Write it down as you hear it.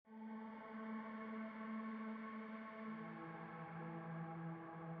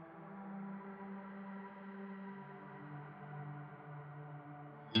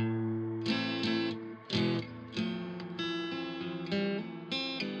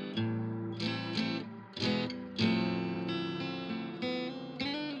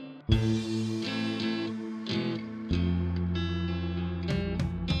In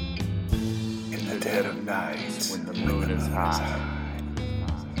the dead of night, when the moon is high,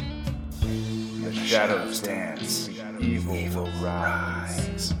 the shadows dance, the evil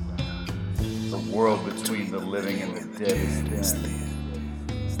rise. The world between the living and the dead is thin.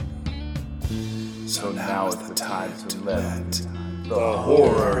 So now is the time to let the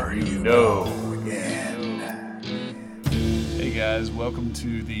horror you know in. Hey guys, welcome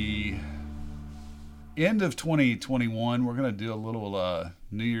to the end of 2021. We're going to do a little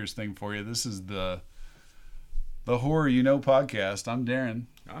New Year's thing for you. This is the Horror You Know podcast. I'm Darren.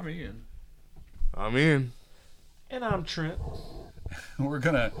 I'm Ian. I'm Ian. And I'm Trent. We're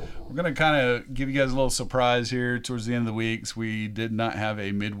gonna kind of give you guys a little surprise here towards the end of the week. So we did not have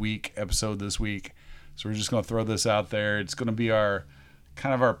a midweek episode this week, so we're just gonna throw this out there. It's gonna be our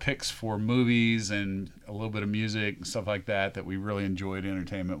picks for movies and a little bit of music and stuff like that we really enjoyed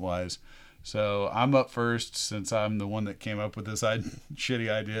entertainment wise. So I'm up first since I'm the one that came up with this shitty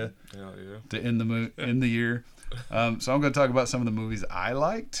idea to end the year. So I'm going to talk about some of the movies I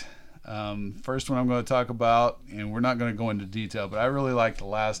liked. First one I'm going to talk about, and we're not going to go into detail, but I really liked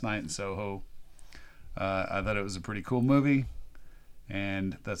Last Night in Soho. I thought it was a pretty cool movie,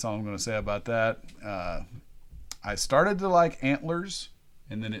 and that's all I'm going to say about that. I started to like Antlers,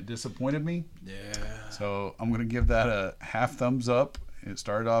 and then it disappointed me. Yeah. So I'm going to give that a half thumbs up. It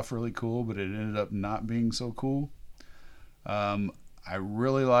started off really cool, but it ended up not being so cool. I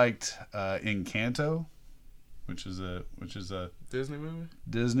really liked Encanto, which is a Disney movie?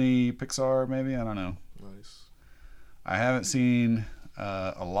 Disney, Pixar, maybe, I don't know. Nice. I haven't seen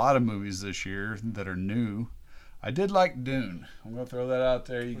a lot of movies this year that are new. I did like Dune. I'm going to throw that out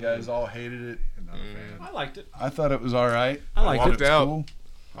there. You guys all hated it. Not a fan. I liked it. I thought it was all right. I liked thought it. was cool.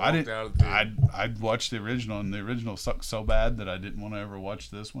 I I'd watched the original, and the original sucked so bad that I didn't want to ever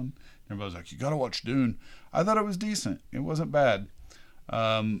watch this one. Everybody was like, you got to watch Dune. I thought it was decent. It wasn't bad.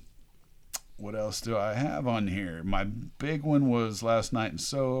 What else do I have on here? My big one was Last Night in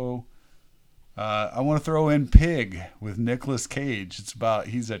Soho. I want to throw in Pig with Nicolas Cage. It's about,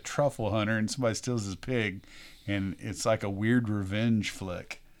 he's a truffle hunter and somebody steals his pig, and it's like a weird revenge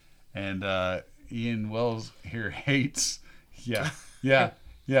flick. And Ian Wells here hates. Yeah.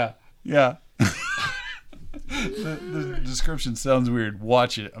 The description sounds weird.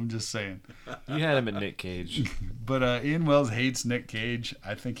 Watch it. I'm just saying. You had him at Nick Cage. But Ian Wells hates Nick Cage.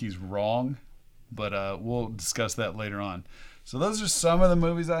 I think he's wrong, but we'll discuss that later on. So those are some of the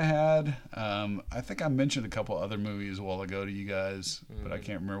movies I had. I think I mentioned a couple other movies a while ago to you guys, but I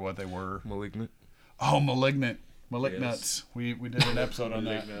can't remember what they were. Malignant. Oh, Malignant. Malignants. Yes. We did an episode on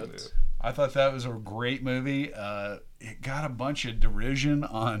that. I thought that was a great movie. It got a bunch of derision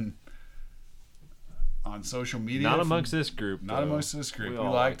on social media. Not amongst this group. Not amongst this group. We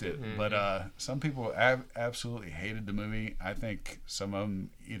all liked liked it. it. But some people absolutely hated the movie. I think some of them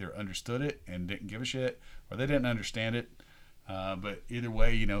either understood it and didn't give a shit, or they didn't understand it. But either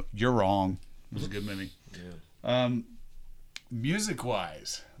way, you're wrong. It was a good movie. Yeah.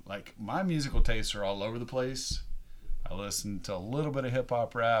 Music-wise, like, my musical tastes are all over the place. I listen to a little bit of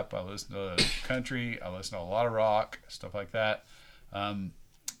hip-hop rap. I listen to country. I listen to a lot of rock, stuff like that.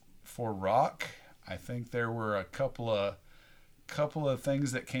 For rock, I think there were a couple of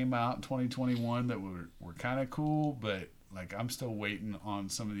things that came out in 2021 that were kind of cool, but like, I'm still waiting on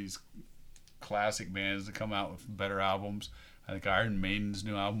some of these classic bands to come out with better albums. I think Iron Maiden's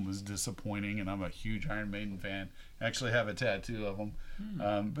new album was disappointing, and I'm a huge Iron Maiden fan. I actually have a tattoo of them.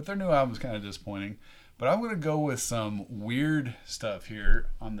 But their new album's kind of disappointing. But I'm going to go with some weird stuff here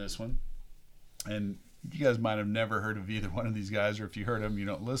on this one. And you guys might have never heard of either one of these guys, or if you heard of them, you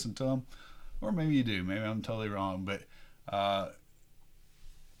don't listen to them. Or maybe you do. Maybe I'm totally wrong. But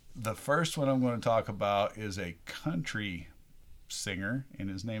the first one I'm going to talk about is a country singer, and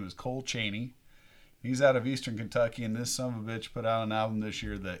his name is Cole Chaney. He's out of Eastern Kentucky, and this son of a bitch put out an album this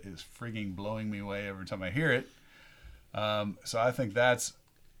year that is frigging blowing me away every time I hear it. So I think that's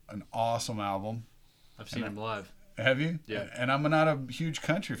an awesome album. I've seen him live. Have you? Yeah. And I'm not a huge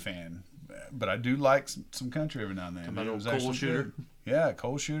country fan, but I do like some country every now and then. About It was Cole actually Shooter? good. Yeah,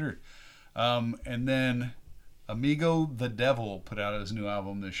 Cole Shooter. And then Amigo the Devil put out his new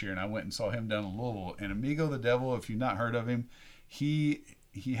album this year, and I went and saw him down in Louisville. And Amigo the Devil, if you've not heard of him, he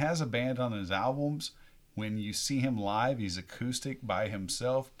has a band on his albums. When you see him live, he's acoustic by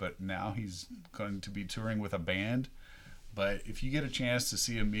himself, but now he's going to be touring with a band. But if you get a chance to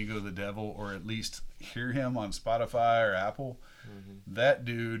see Amigo the Devil, or at least hear him on Spotify or Apple, that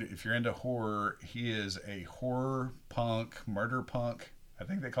dude, if you're into horror, he is a horror punk, murder punk. I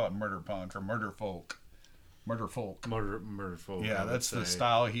think they call it murder punk or murder folk. Murderfolk. Murderful. Yeah, that's the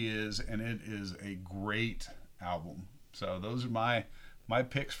style he is, and it is a great album. So those are my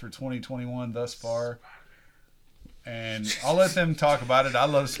picks for 2021 thus far. And I'll let them talk about it. I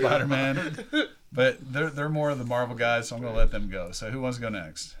love Spider-Man, but they're more of the Marvel guys, so I'm gonna let them go. So who wants to go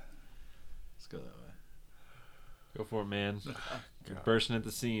next? Let's go that way. Go for it, man. You're bursting at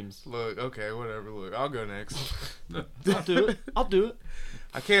the seams. Look, okay, whatever. Look, I'll go next. I'll do it.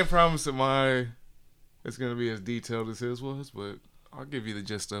 I can't promise that it's going to be as detailed as his was, but I'll give you the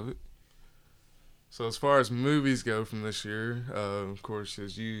gist of it. So as far as movies go from this year, of course,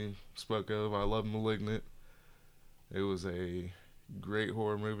 as you spoke of, I love *Malignant*. It was a great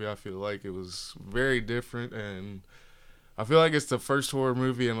horror movie. I feel like it was very different, and I feel like it's the first horror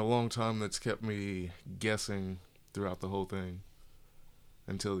movie in a long time that's kept me guessing throughout the whole thing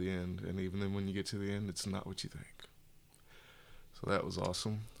until the end. And even then when you get to the end, it's not what you think. So that was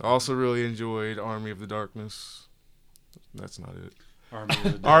awesome. I also really enjoyed *Army of the Darkness*. That's not it.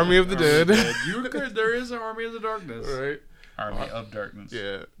 *Army of the Dead*. You were good. There is an *Army of the Darkness*. Right. Army of Darkness.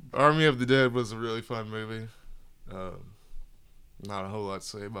 Yeah. *Army of the Dead* was a really fun movie. Not a whole lot to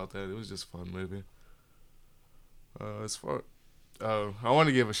say about that. It was just a fun movie. I want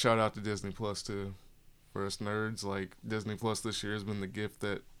to give a shout out to Disney Plus too. For us nerds, like Disney Plus this year has been the gift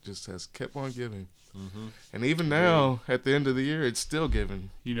that just has kept on giving. Mm-hmm. And even now, at the end of the year, it's still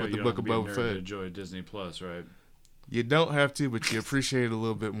giving. You know, with you the don't Book of have to be a Boba nerd Fett. to enjoy Disney Plus, right? You don't have to, but you appreciate it a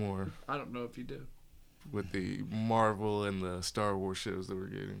little bit more I don't know if you do. with the Marvel and the Star Wars shows that we're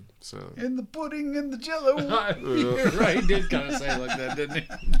getting. So In the pudding and the jello. You're right. He did kind of say it like that, didn't he?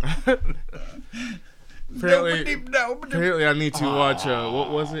 apparently, I need to watch.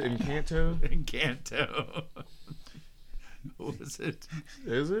 What was it? Encanto? Encanto. What was it?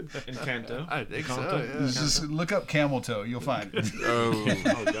 Is it? Encanto. I think so. Just, Yeah. just look up camel toe. You'll find it. Oh,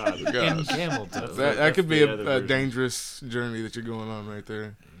 Oh God. gosh. Camel toe. That could be That's the a other version. dangerous journey that you're going on right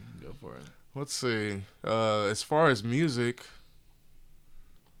there. Go for it. Let's see. As far as music,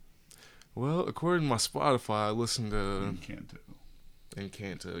 well, according to my Spotify, I listened to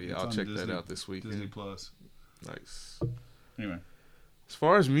Encanto. Yeah, It's I'll on check Disney- that out this weekend. Disney Plus. Nice. Anyway. As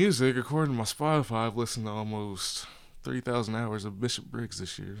far as music, according to my Spotify, I've listened to almost 3,000 hours of Bishop Briggs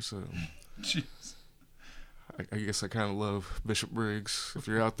this year. So Jeez. I guess I kind of love Bishop Briggs. If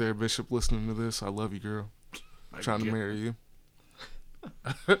you're out there, Bishop, listening to this, I love you, girl. I'm trying to marry you.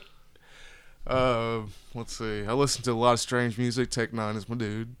 Let's see. I listen to a lot of strange music. Tech Nine is my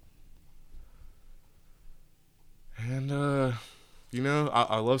dude. And,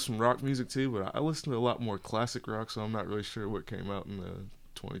 I love some rock music too, but I listen to a lot more classic rock, so I'm not really sure what came out in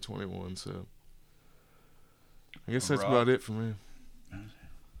 2021. So I guess that's Rock. about it for me.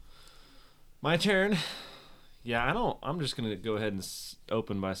 My turn. Yeah, I'm just gonna go ahead and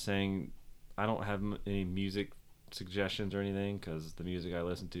open by saying I don't have any music suggestions or anything because the music I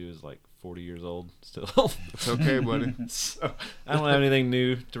listen to is like 40 years old still. It's okay, buddy. So I don't have anything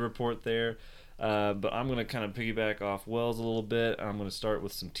new to report there. But I'm going to kind of piggyback off Wells a little bit. I'm going to start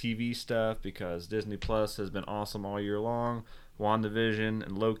with some TV stuff because Disney Plus has been awesome all year long. WandaVision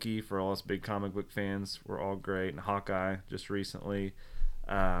and Loki, for all us big comic book fans, were all great. And Hawkeye just recently.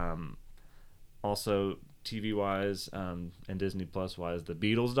 Also, TV-wise and Disney Plus-wise, the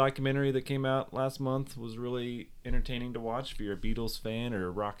Beatles documentary that came out last month was really entertaining to watch if you're a Beatles fan or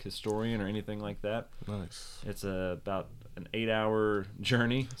a rock historian or anything like that. Nice. It's about an 8-hour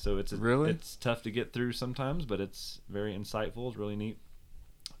journey, so it's tough to get through sometimes, but it's very insightful. It's really neat.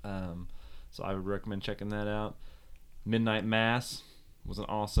 So I would recommend checking that out. Midnight Mass was an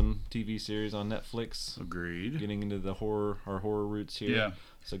awesome TV series on Netflix. Agreed. Getting into the horror roots here. Yeah.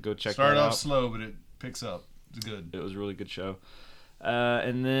 So go check Started that out. off slow, but it picks up. It's good. It was a really good show.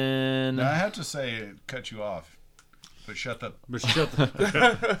 And then Now, I have to say, it cut you off. But shut the...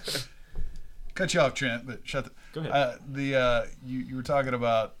 Cut you off, Trent, but shut the... Go ahead. You were talking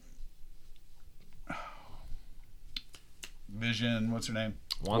about... Vision, what's her name?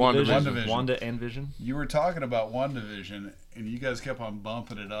 WandaVision. Wanda and Vision. You were talking about WandaVision, and you guys kept on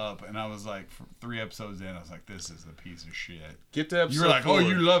bumping it up, and I was like, for 3 episodes in, I was like, this is a piece of shit. Get to episode You were like, 4. oh,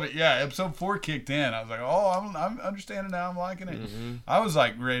 you love it. Yeah, episode 4 kicked in. I was like, oh, I'm understanding now. I'm liking it. Mm-hmm. I was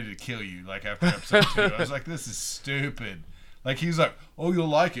like ready to kill you, like after episode 2. I was like, this is stupid. Like, he's like, oh, you'll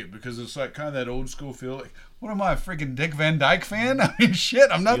like it because it's like kind of that old school feel. Like, what am I, a freaking Dick Van Dyke fan? I mean, shit,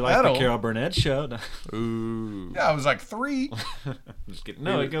 I'm not You that like the old. Carol Burnett show? No. Ooh. Yeah, I was like 3. I'm just kidding.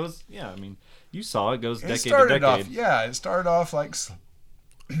 No, it goes. Yeah, I mean, you saw it goes It decade to started decade. off, yeah, it started off like,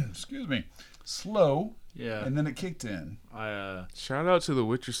 excuse me, slow, Yeah. and then it kicked in. Shout out to The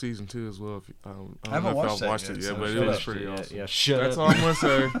Witcher season 2 as well. If I don't haven't know if watched I've that watched yet, it so yet, but shut it was up. pretty awesome. Yeah, shut That's up. all I'm gonna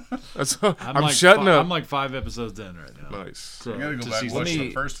say. That's all. I'm like shutting up. I'm like 5 episodes in right now. Nice. So, I gotta go to back and season watch the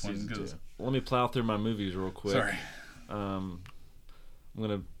two. first one Season because two. Let me plow through my movies real quick. sorry. I'm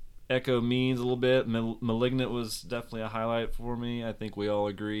gonna echo Means a little bit. Malignant was definitely a highlight for me. I think we all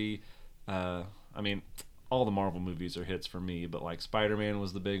agree. I mean, all the Marvel movies are hits for me, but like Spider-Man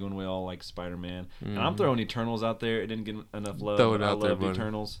was the big one. We all like Spider-Man, and I'm throwing Eternals out there. It didn't get enough love. Throw it but I out there, loved buddy.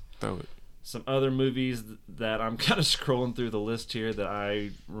 Eternals. Throw it. Some other movies that I'm kind of scrolling through the list here that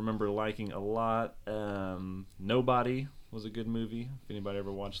I remember liking a lot. Nobody was a good movie. If anybody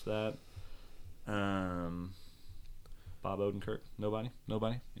ever watched that. Bob Odenkirk. Nobody?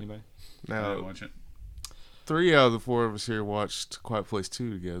 Anybody? I didn't Now, watch it. 3 out of the 4 of us here watched Quiet Place 2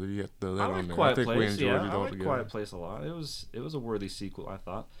 together. You have to throw that I on like there. Quiet I think Place. we enjoyed Yeah, it I all like together. Quiet Place a lot. It was a worthy sequel, I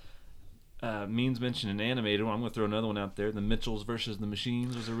thought. Means mentioned an animated one. I'm going to throw another one out there. The Mitchells versus the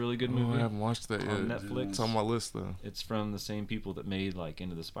Machines was a really good Oh, movie. I haven't watched that on yet. Netflix. It's on my list though. It's from the same people that made like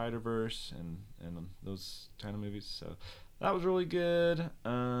Into the Spider-Verse and those kind of movies. So that was really good.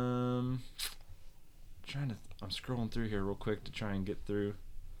 I'm scrolling through here real quick to try and get through.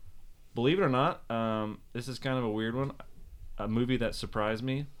 Believe it or not, this is kind of a weird one. A movie that surprised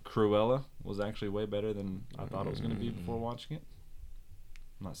me, Cruella, was actually way better than I thought it was going to be before watching it.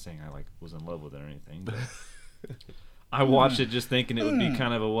 I'm not saying I was in love with it or anything, but I watched it just thinking it would be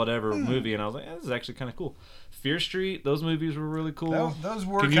kind of a whatever movie, and I was like, this is actually kind of cool. Fear Street, those movies were really cool. Those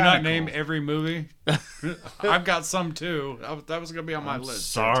were. Can you kinda not cool. name every movie? I've got some too. That was gonna be on my I'm list.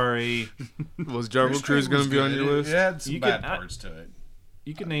 sorry. Was Jungle Fear Cruise Street going was to be on good. your list? It had some You bad could- parts to it.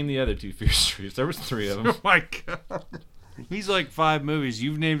 You could name the other two Fear Streets. There was 3 of them. Oh my god. He's like 5 movies.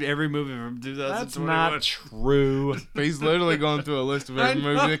 You've named every movie from That's 2021. not true. He's literally going through a list of every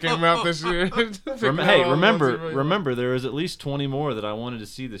movie that came out this year. Hey, remember, there was at least 20 more that I wanted to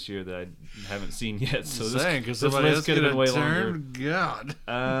see this year that I haven't seen yet. So because this somebody list else could have been way turn. God.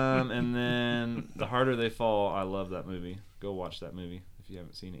 longer. And then The Harder They Fall. I love that movie. Go watch that movie if you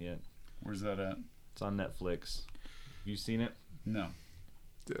haven't seen it yet. Where's that at? It's on Netflix. You seen it? No.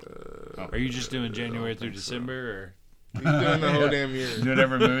 Are you just doing January through December, He's doing the whole damn year. Doing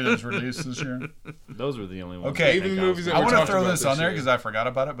every movie that was released this year. Those were the only ones. Okay. I think Even I was movies that I gonna- want to talking throw about this this on there year. because I forgot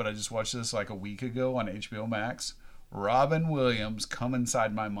about it, but I just watched this like a week ago on HBO Max. Robin Williams, Come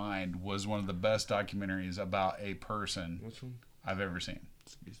Inside My Mind, was one of the best documentaries about a person Which one? I've ever seen.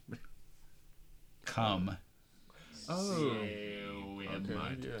 Come. Oh. or? Okay,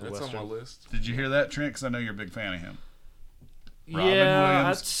 yeah, that's on my list. Did you hear that, Trent? Because I know you're a big fan of him. Robin Yeah,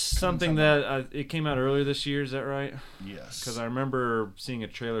 Williams, that's something that it came out earlier this year. Is that right? Yes. Because I remember seeing a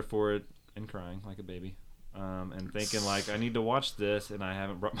trailer for it and crying like a baby, and thinking like I need to watch this, and I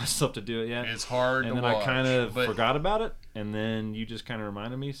haven't brought myself to do it yet. It's hard And to then watch. I kind of but forgot about it, and then you just kind of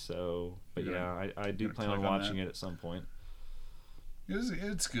reminded me. So, but You're yeah, I do gonna plan on click on watching that? it at some point.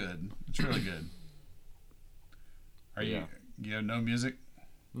 It's good. It's really good. Are Yeah. you have no music?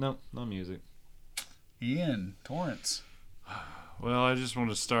 No music. Ian Torrance. Well, I just want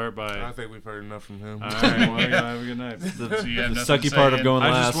to start by. I think we've heard enough from him. All right, well, have a good night. So you have The nothing to sucky say, part of Ian? going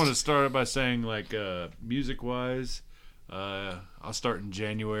I last. just want to start by saying, like, music-wise, I'll start in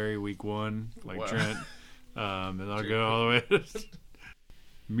January, week 1, like Wow. Trent, and I'll go all the way.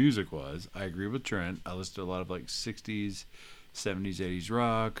 Music-wise, I agree with Trent. I listen to a lot of like 60s, 70s, 80s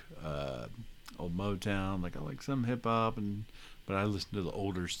rock, old Motown. Like I like some hip hop, but I listen to the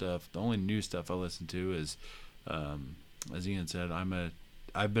older stuff. The only new stuff I listen to is, as Ian said,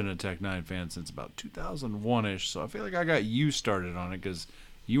 I've been a Tech 9 fan since about 2001ish. So I feel like I got you started on it because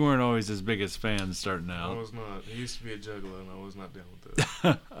you weren't always his biggest fan starting I out. was not. He used to be a juggler, and I was not down with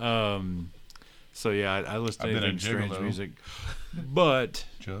that. So yeah, I listen to I've been a anything strange gigolo. music, but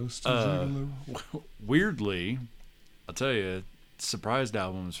Just weirdly, I'll tell you, surprised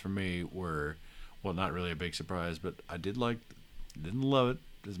albums for me were, well, not really a big surprise, but I didn't love it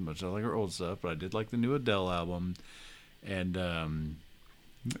as much as I like her old stuff, but I did like the new Adele album, and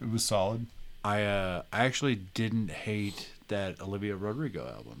it was solid. I actually didn't hate that Olivia Rodrigo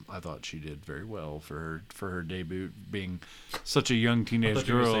album. I thought she did very well for her debut, being such a young I teenage thought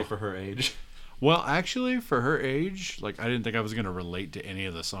you were gonna girl. say for her age. Well, actually, for her age, like I didn't think I was gonna relate to any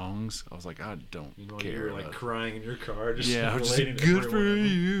of the songs. I was like, I don't You know, care. you were like about- crying in your car. Just yeah, just relating to good every for one of them.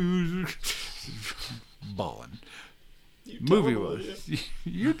 you. Balling. You Movie tell them, was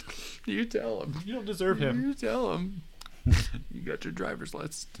you tell him. You don't deserve him. You tell him. You got your driver's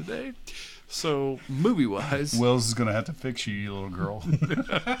license today. So movie wise, Wills is gonna have to fix you, you little girl.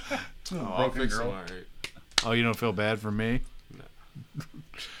 I'll fix him, all right. oh, you don't feel bad for me?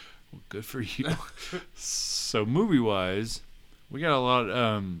 good for you. So movie-wise, we got a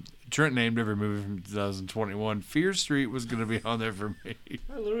lot. Trent named every movie from 2021. Fear Street was going to be on there for me.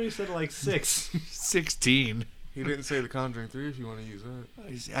 I literally said like 6. 16. He didn't say The Conjuring 3 if you want to use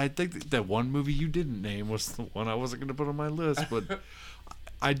that. I think that one movie you didn't name was the one I wasn't going to put on my list, but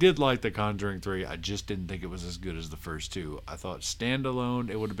I did like The Conjuring 3. I just didn't think it was as good as the first two. I thought standalone,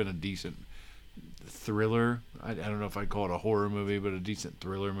 it would have been a decent thriller. I don't know if I'd call it a horror movie, but a decent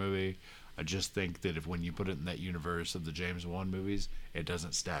thriller movie. I just think that if when you put it in that universe of the James Wan movies, it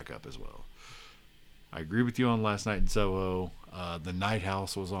doesn't stack up as well. I agree with you on Last Night in Soho. The Night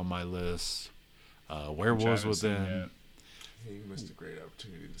House was on my list. Werewolves Within. He missed a great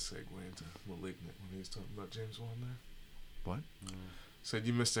opportunity to segue into Malignant when he was talking about James Wan there. What? Said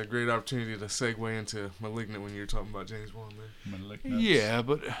you missed that great opportunity to segue into Malignant when you were talking about James Wan there. Malignant. Yeah,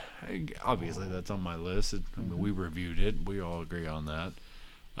 but obviously that's on my list. I mean, we reviewed it. We all agree on that.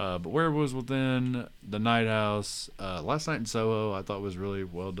 But Werewolves Within, The Night House, Last Night in Soho, I thought was really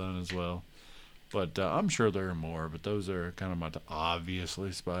well done as well. But I'm sure there are more. But those are kind of my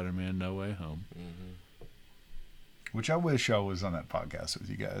obviously Spider-Man: No Way Home. Mm-hmm. Which I wish I was on that podcast with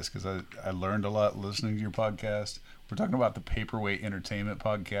you guys, because I learned a lot listening to your podcast. We're talking about the Paperweight Entertainment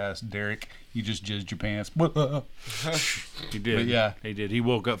podcast. Derek, you just jizzed your pants. He did. But yeah. He did. He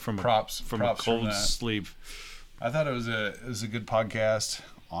woke up from a Props a from cold that. sleep. I thought it was a good podcast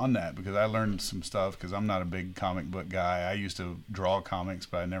on that, because I learned some stuff, because I'm not a big comic book guy. I used to draw comics,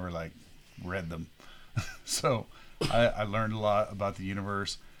 but I never read them. So I learned a lot about the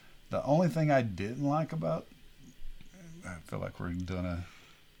universe. The only thing I didn't like about, I feel like we're doing a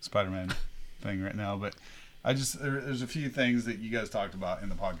Spider-Man thing right now, but there's a few things that you guys talked about in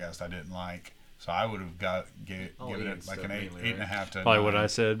the podcast I didn't like. So I would have given it like an 8.5 to 9. Probably what I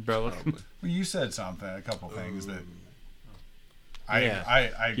said, probably. Well, you said something, a couple things that Yeah.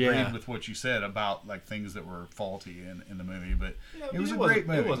 I agreed Yeah. with what you said about things that were faulty in the movie, but Yeah, I it mean, was a great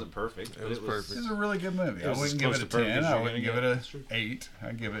movie. It wasn't perfect. But was perfect. It was a really good movie. It I was wouldn't as give close it a to perfect 10. as I you're wouldn't gonna give get. it That's true. a 8.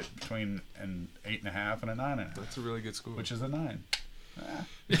 I'd give it between an 8.5 and a 9.5, That's a really good score. which is a 9. Yeah,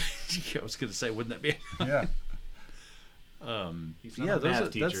 I was gonna say, wouldn't that be? Yeah, He's not Yeah, a math that's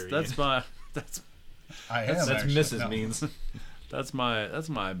teacher, that's my that's I am. That's actually. Mrs. No. means. that's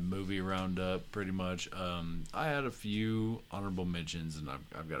my movie roundup pretty much. I had a few honorable mentions, and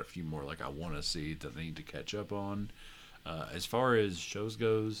I've got a few more I want to see that I need to catch up on. As far as shows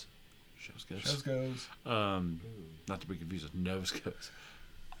goes, not to be confused with nose goes.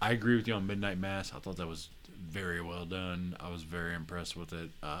 I agree with you on Midnight Mass. I thought that was very well done. I was very impressed with it.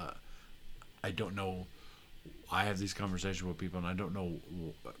 I don't know. I have these conversations with people, and I don't know.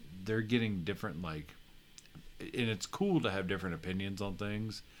 They're getting different, and it's cool to have different opinions on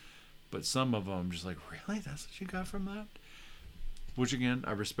things, but some of them I'm just really? That's what you got from that? Which, again,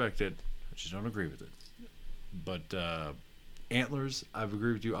 I respect it. I just don't agree with it. But Antlers, I've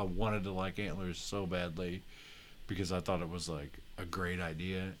agreed with you. I wanted to like Antlers so badly because I thought it was a great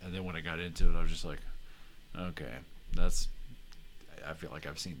idea, and then when I got into it, I was just okay, I feel like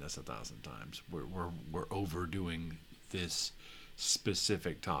I've seen this 1,000 times. We're overdoing this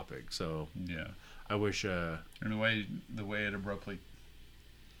specific topic, so Yeah, I wish and the way it abruptly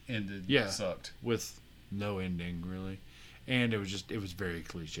ended sucked. with no ending really, and it was very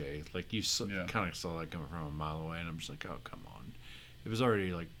cliche. You kind of saw that coming from a mile away, and I'm just oh, come on. It was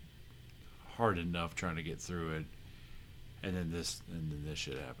already hard enough trying to get through it, and then this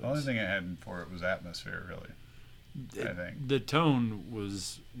shit happens. The only thing it had for it was atmosphere, really. I think the tone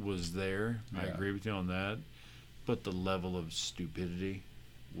was there. I Yeah. agree with you on that, but the level of stupidity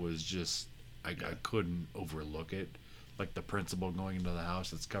was just I couldn't overlook it. The principal going into the house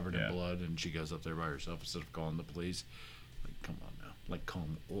that's covered in blood, and she goes up there by herself instead of calling the police. Come on now,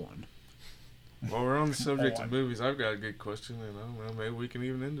 come on. While we're on the subject of movies, I've got a good question, and I don't know, maybe we can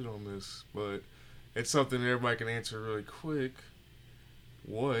even end it on this, but it's something that everybody can answer really quick.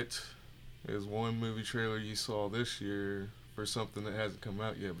 What is one movie trailer you saw this year for something that hasn't come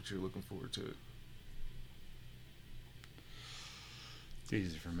out yet, but you're looking forward to it? It's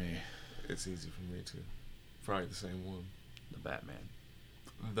easy for me. It's easy for me too. Probably the same one. The Batman.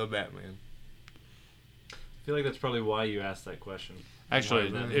 The Batman. I feel like that's probably why you asked that question.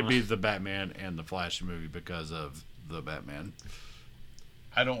 Actually, Why it'd be the Batman and the Flash movie because of the Batman.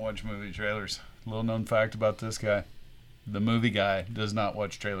 I don't watch movie trailers. Little known fact about this guy: the movie guy does not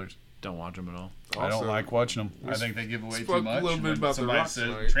watch trailers. Don't watch them at all. I don't Also, like watching them. we I think they give away spoke too much. a little and bit then about The somebody Rock said,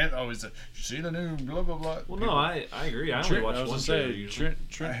 tonight. Trent always said, "You see the new blah blah blah." Well, no, I agree. I only watch one trailer usually.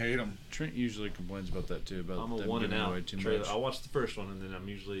 I hate them. Trent usually complains about that too. About I'm a them one and giving away out too trailer. much. I'll watch the first one, and then I'm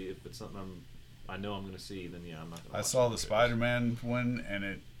usually, if it's something I know I'm going to see, then yeah, I'm not going to I saw the Spider-Man one,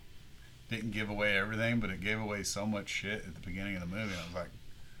 and didn't give away everything, but it gave away so much shit at the beginning of the movie. I was like,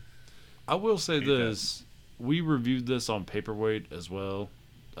 I will say Hate this. We reviewed this on Paperweight as well.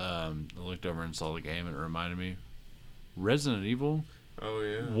 I looked over and saw the game, and it reminded me. Resident Evil Oh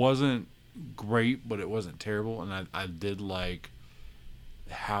yeah. wasn't great, but it wasn't terrible. And I did like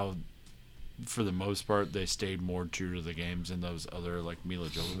how, for the most part, they stayed more true to the games than those other like Mila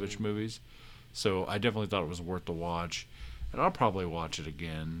Jovovich movies. So I definitely thought it was worth the watch. And I'll probably watch it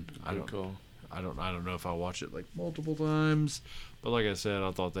again. I Good call. don't know if I'll watch it like multiple times, but like I said,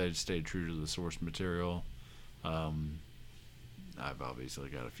 I thought they'd stayed true to the source material. I've obviously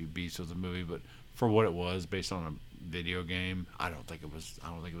got a few beats with the movie, but for what it was, based on a video game, I don't think it was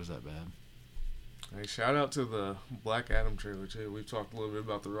that bad. Hey, shout out to the Black Adam trailer too. We've talked a little bit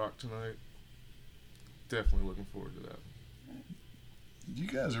about The Rock tonight. Definitely looking forward to that. you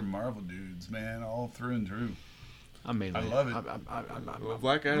guys are Marvel dudes, man, all through and through. I'm mainly. I love it. Well,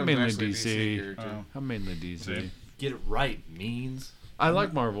 Black Adam's mainly actually a DC. DC character. Oh. I'm mainly DC. See? Get it right, means. I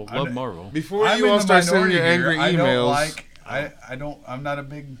like Marvel. I'm- Love Marvel. Before I'm you in all the start sending minority your angry here. I emails, don't like. I'm not a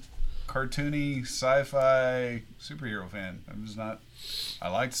big cartoony sci-fi superhero fan. I'm just not. I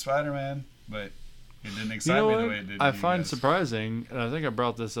liked Spider-Man, but it didn't excite You know me what? the way it did. to I you find guys. surprising, and I think I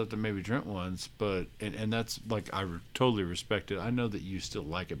brought this up to maybe Trent once, but and that's like totally respect it. I know that you still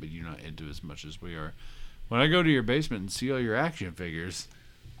like it, but you're not into it as much as we are. When I go to your basement and see all your action figures,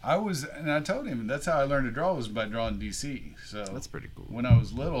 And I told him that's how I learned to draw was by drawing DC. So that's pretty cool. when I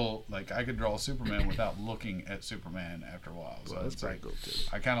was little, like I could draw Superman without looking at Superman after a while. So Well, that's it's pretty like cool too.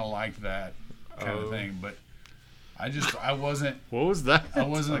 I kind of liked that kind of thing, but I wasn't What was that? a Oh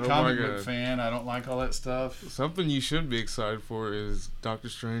my comic book God. fan. I don't like all that stuff. something you should be excited for is Doctor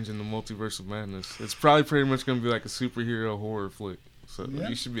Strange and the Multiverse of Madness. It's probably pretty much going to be like a superhero horror flick. So Yeah.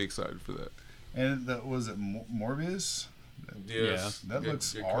 you should be excited for that. And was it Morbius? Yes. That Good-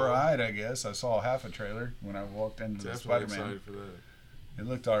 looks good all call. right, I guess. I saw half a trailer when I walked into the Definitely Spider-Man. excited for that. It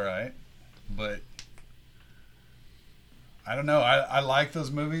looked all right, but I don't know. I like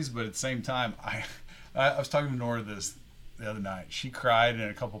those movies, but at the same time, I was talking to Nora the other night. She cried in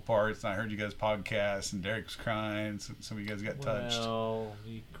a couple parts, and I heard you guys podcast, and Derek was crying. Some of you guys got touched. Well,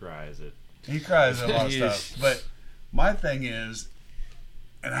 he cries it. He cries at a lot of Yes. stuff. But my thing is,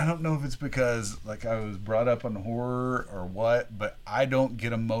 and I don't know if it's because like I was brought up on horror or what, but I don't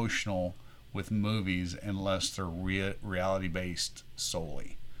get emotional with movies unless they're reality based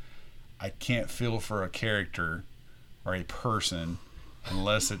solely. I can't feel for a character or a person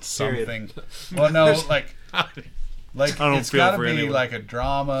unless it's Period. something. Well, no, like I don't it's feel got to for be anyone. like a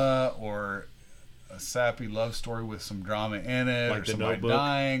drama or a sappy love story with some drama in it, Like or The somebody Notebook?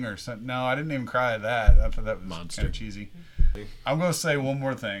 dying, or something. No, I didn't even cry at that. I thought that was Monster. kind of cheesy. I'm going to say one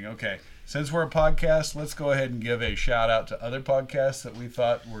more thing. Okay, since we're a podcast, let's go ahead and give a shout out to other podcasts that we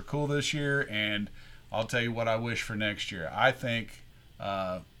thought were cool this year, and I'll tell you what I wish for next year. I think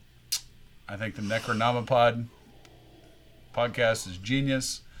the Necronomipod podcast is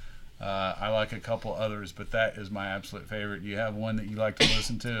genius. I like a couple others, but that is my absolute favorite. You have one that you like to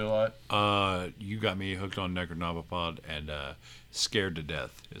listen to a lot? You got me hooked on Necronomicon, and Scared to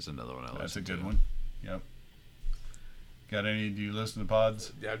Death is another one I That's a listen good to. one. Yep. Got any? Do you listen to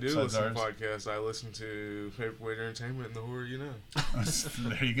pods? Yeah, I do besides listen to ours? podcasts. I listen to Paperweight Entertainment and The Horror You Know.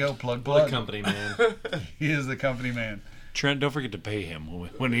 There you go. Plug. Blood company, man. He is the company man. Trent, don't forget to pay him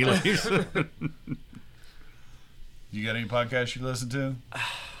when he leaves. You got any podcasts you listen to?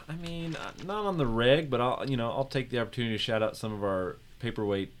 I mean, not on the reg, but I'll take the opportunity to shout out some of our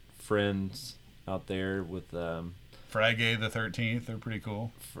paperweight friends out there with Friday the 13th. They're pretty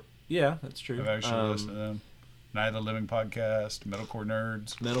cool. yeah, that's true. I've actually listened to them. Night of the Living podcast, Metalcore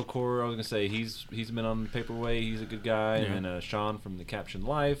Nerds. Metalcore, I was gonna say he's been on Paperweight. He's a good guy, Yeah. and then Sean from the Caption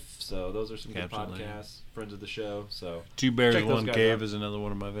Life. So those are some good Caption Life. podcasts, friends of the show. So Two Bears, Check those One guys Cave out. is another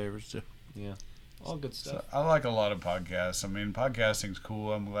one of my favorites too. yeah, all good So stuff. I like a lot of podcasts. I mean, podcasting's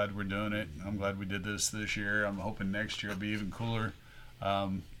cool. I'm glad we're doing it. I'm glad we did this year. I'm hoping next year will be even cooler.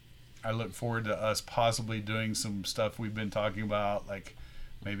 I look forward to us possibly doing some stuff we've been talking about, like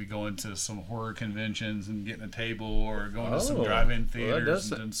maybe going to some horror conventions and getting a table, or going to some drive-in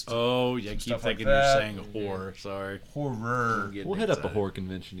theaters and stuff. Oh, yeah, I keep stuff like thinking you're that. saying horror. Sorry. Horror. We'll hit up a horror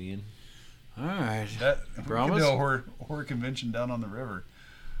convention, Ian. All right. That we could Promise? do a horror convention down on the river.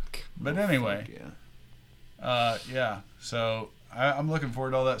 But anyway, Yeah. yeah. So I'm looking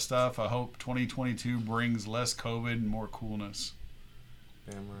forward to all that stuff. I hope 2022 brings less COVID and more coolness.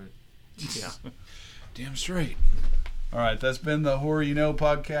 Damn right. Yeah. Damn straight. All right, that's been the Horror You Know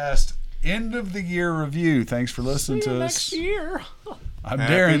podcast end of the year review. Thanks for listening to us. year. I'm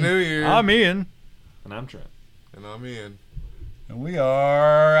Happy Darren. New Year. I'm Ian. And I'm Trent. And I'm Ian. And we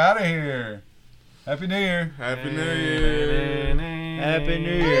are out of here. Happy New Year. Happy New Year. Happy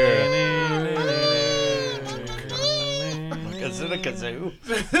New Year. Kazoo.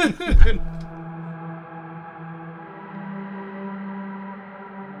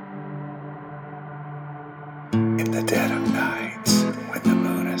 In the dead of night, when the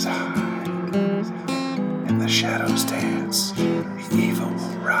moon is high, and the shadows dance, the evil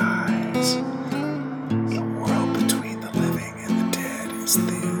will rise. The world between the living and the dead is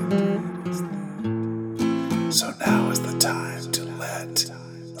the